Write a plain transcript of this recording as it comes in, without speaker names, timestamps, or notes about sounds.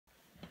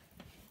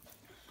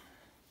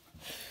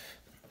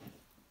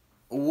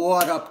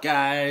What up,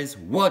 guys?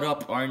 What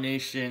up, our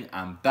nation?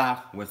 I'm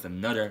back with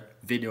another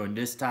video, and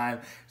this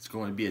time it's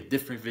going to be a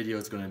different video.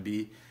 It's going to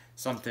be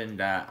something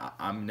that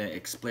I'm going to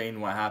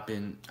explain what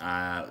happened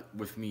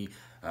with me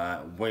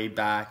way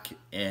back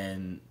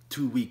in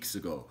 2 weeks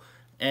ago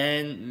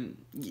and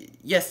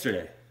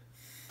yesterday.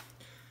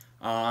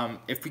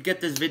 If we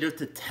get this video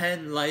to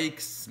 10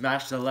 likes,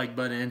 smash the like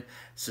button,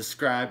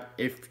 subscribe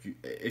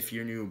if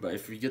you're new. But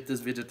if we get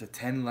this video to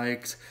 10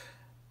 likes,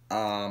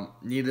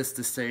 needless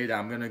to say that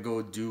I'm gonna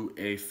go do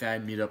a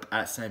fan meetup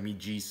at Sammy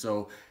G.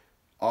 So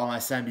all my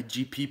Sammy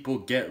G people,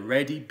 get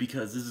ready,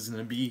 because this is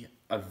gonna be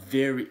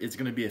it's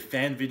gonna be a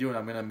fan video, and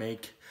I'm gonna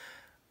make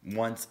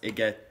once it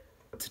gets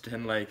to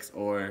 10 likes,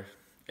 or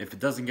if it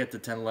doesn't get to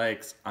 10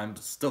 likes, I'm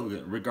still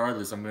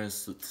regardless, I'm gonna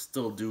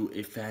still do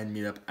a fan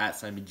meetup at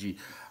Sammy G.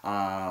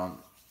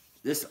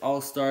 This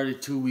all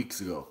started 2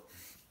 weeks ago,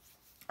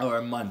 or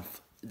a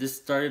month. This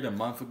started a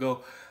month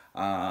ago.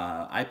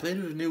 I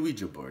played with a new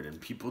Ouija board, and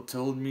people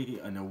told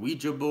me a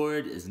Ouija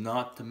board is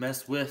not to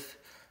mess with.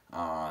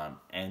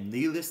 And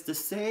needless to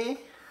say,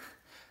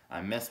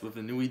 I messed with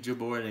a new Ouija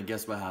board, and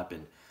guess what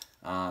happened?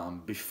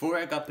 Before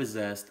I got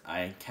possessed,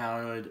 I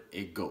encountered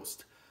a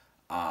ghost.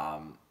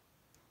 I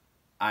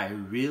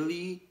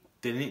really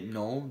didn't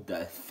know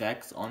the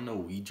effects on the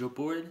Ouija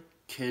board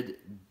could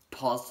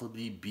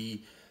possibly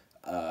be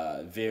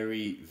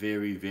very,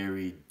 very,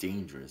 very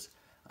dangerous.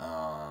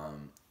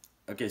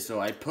 Okay, so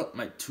I put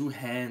my 2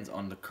 hands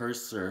on the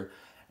cursor,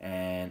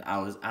 and I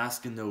was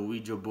asking the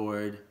Ouija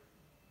board,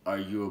 are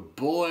you a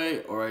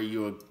boy or are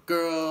you a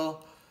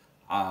girl?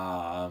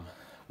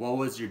 What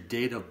was your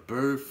date of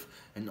birth?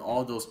 And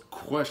all those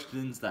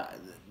questions that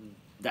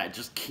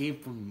just came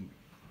from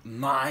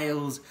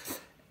miles.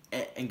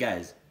 And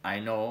guys, I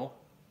know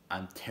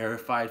I'm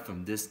terrified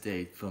from this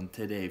day, from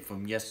today,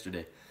 from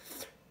yesterday.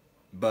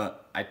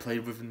 But I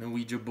played with an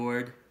Ouija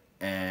board,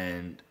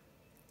 and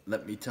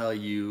let me tell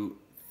you,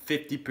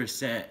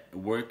 50%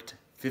 worked,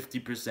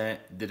 50%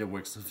 didn't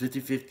work. So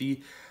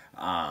 50-50.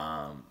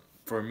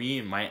 For me,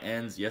 in my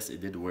ends, yes,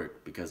 it did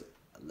work, because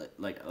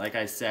like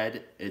I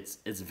said, it's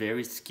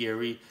very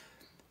scary.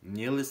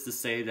 Needless to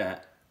say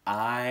that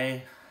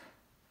I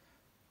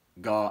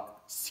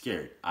got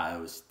scared. I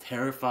was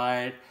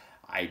terrified.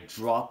 I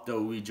dropped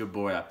the Ouija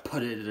board. I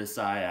put it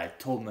aside. I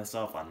told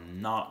myself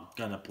I'm not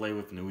gonna play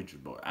with an Ouija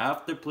board.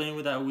 After playing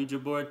with that Ouija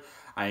board,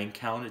 I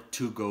encountered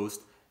 2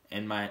 ghosts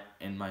in my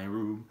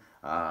room.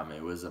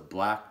 It was a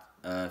black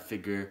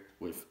figure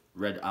with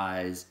red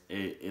eyes.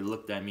 It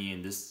looked at me,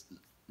 and this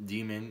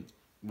demon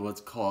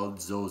was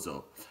called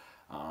Zozo.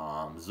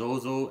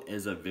 Zozo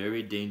is a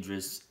very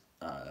dangerous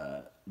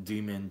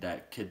demon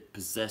that could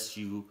possess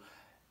you,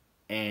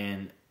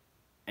 and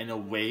in a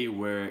way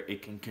where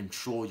it can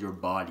control your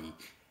body.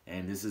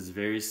 And this is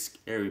very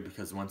scary,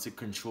 because once it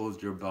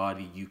controls your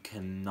body, you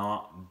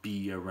cannot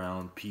be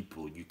around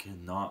people. You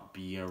cannot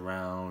be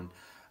around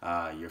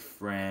your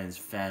friends,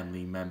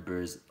 family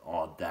members,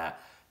 all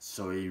that.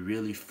 So it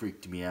really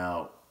freaked me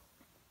out.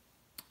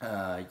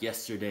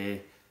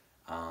 Yesterday,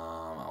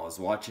 I was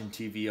watching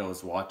TV. I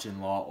was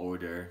watching Law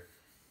Order.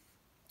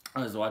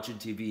 I was watching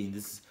TV, and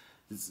this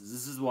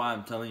is why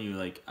I'm telling you,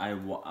 like, I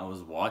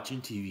was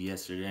watching TV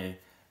yesterday,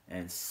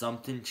 and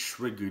something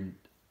triggered.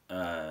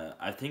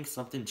 I think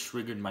something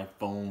triggered my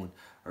phone,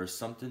 or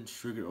something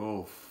triggered.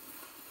 Oh,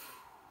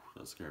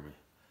 that scared me.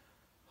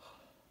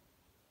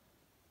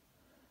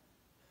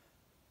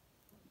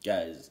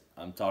 Guys,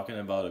 I'm talking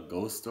about a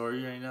ghost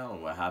story right now.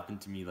 What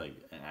happened to me, like,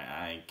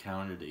 I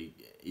encountered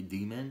a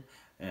demon,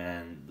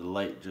 and the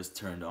light just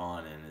turned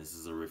on, and this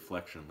is a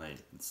reflection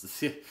light.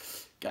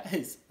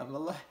 Guys, I'm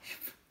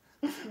alive.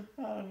 I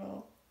don't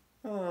know.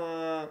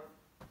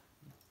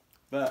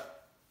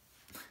 But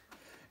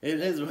it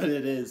is what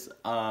it is.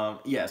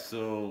 Yeah,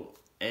 so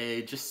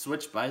it just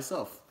switched by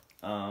itself.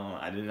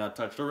 I did not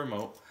touch the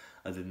remote.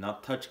 I did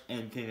not touch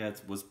anything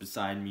that was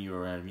beside me or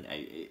around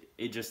me.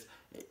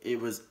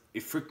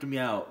 It freaked me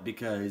out,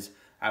 because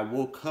I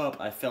woke up,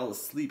 I fell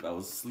asleep, I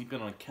was sleeping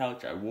on a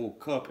couch, I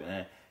woke up,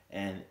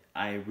 and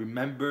I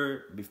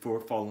remember before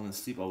falling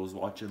asleep, I was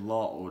watching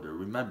Law Order.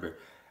 Remember,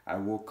 I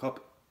woke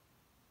up,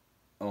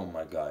 oh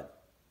my god,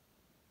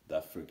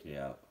 that freaked me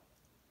out.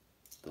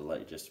 The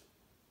light just,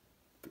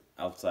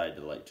 outside,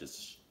 the light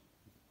just,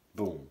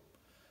 boom.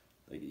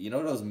 Like, you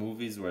know those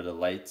movies where the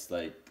lights,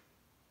 like,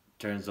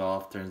 turns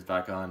off, turns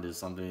back on, there's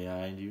something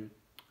behind you?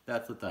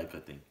 That's the type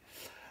of thing.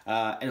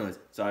 Anyways,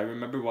 so I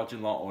remember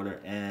watching Law Order,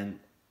 and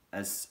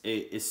as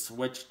it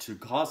switched to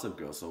Gossip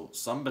Girl. So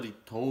somebody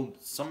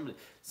told something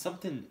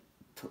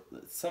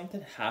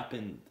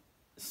happened.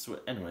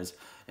 Anyways,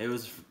 it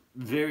was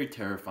very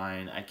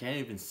terrifying. I can't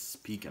even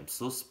speak. I'm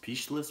so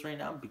speechless right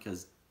now,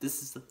 because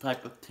this is the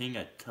type of thing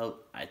I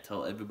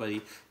tell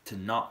everybody to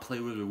not play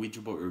with a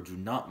Ouija board, or do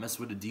not mess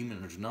with a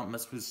demon, or do not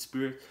mess with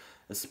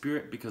a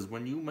spirit, because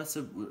when you mess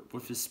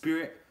with a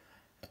spirit,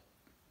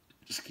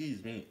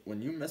 excuse me,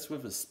 when you mess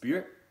with a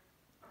spirit,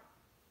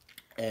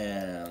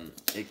 and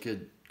it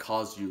could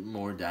cause you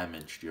more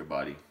damage to your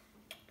body.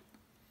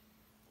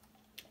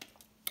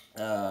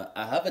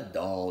 I have a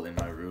doll in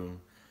my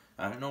room.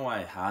 I don't know why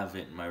I have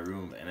it in my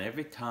room, and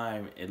every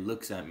time it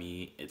looks at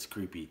me, it's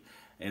creepy.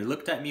 And it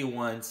looked at me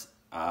once.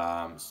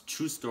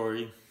 True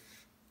story.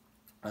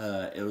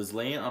 It was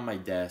laying on my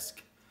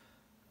desk.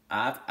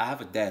 I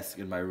have a desk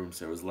in my room,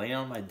 so it was laying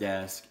on my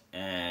desk,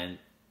 and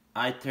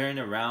I turned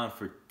around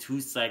for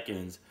 2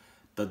 seconds.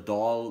 The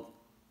doll,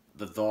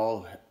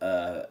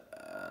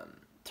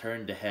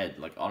 turned the head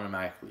like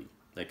automatically,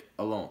 like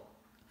alone.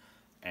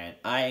 And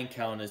I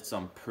encountered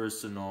some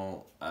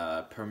personal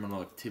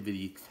paranormal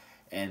activity,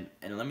 and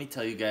let me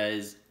tell you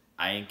guys,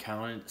 I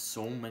encountered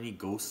so many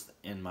ghosts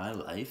in my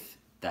life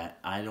that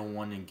I don't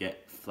want to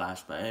get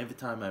flashback. Every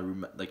time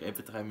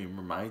every time it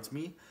reminds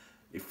me,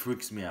 it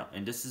freaks me out.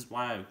 And this is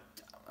why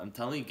I'm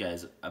telling you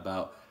guys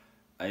about.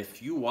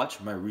 If you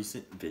watch my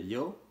recent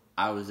video,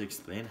 I was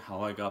explaining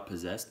how I got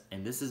possessed,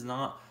 and this is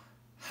not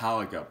how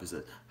I got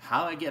possessed.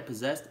 How I get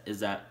possessed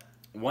is that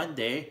one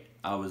day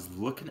I was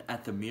looking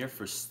at the mirror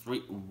for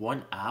straight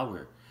 1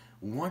 hour.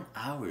 1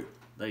 hour.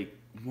 Like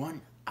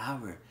 1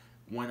 hour.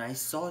 When I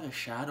saw the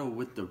shadow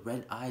with the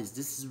red eyes,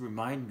 this is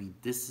remind me,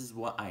 this is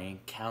what I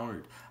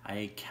encountered. I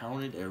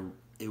encountered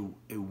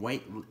a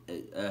white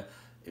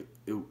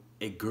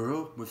a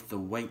girl with a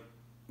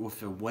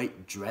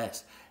white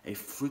dress. It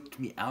freaked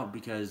me out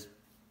because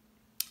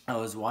I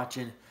was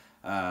watching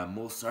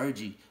Mo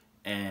Sargi,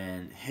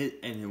 and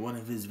in one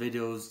of his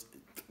videos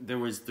there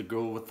was the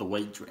girl with the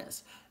white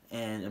dress,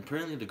 and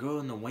apparently the girl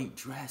in the white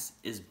dress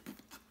is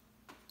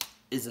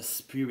a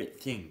spirit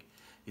thing,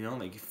 you know,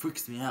 like it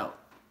freaks me out,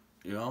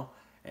 you know.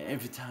 And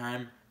every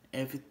time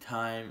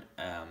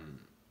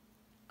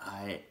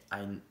I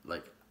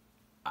like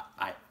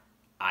I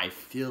I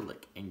feel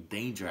like in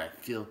danger, I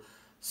feel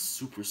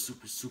super.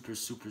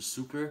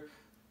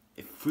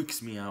 It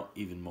freaks me out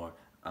even more.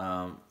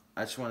 I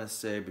just want to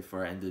say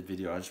before I end the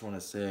video, I just want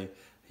to say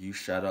a huge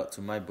shout out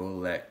to my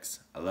Bolex.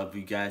 I love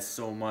you guys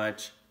so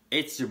much.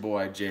 It's your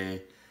boy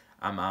Jay.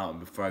 I'm out.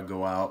 Before I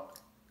go out,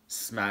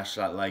 smash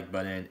that like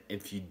button.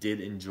 If you did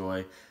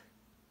enjoy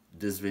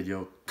this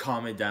video,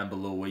 comment down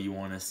below what you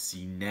want to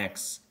see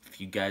next.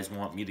 If you guys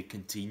want me to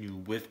continue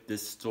with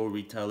this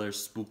storyteller,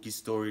 spooky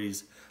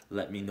stories,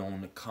 let me know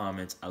in the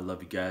comments. I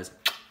love you guys.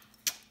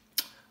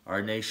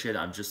 Our nation,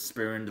 I'm just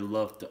sparing the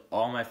love to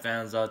all my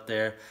fans out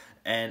there.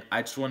 And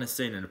I just want to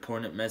say an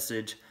important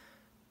message.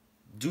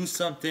 Do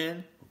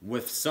something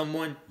with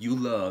someone you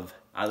love.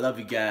 I love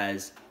you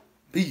guys.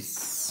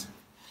 Peace.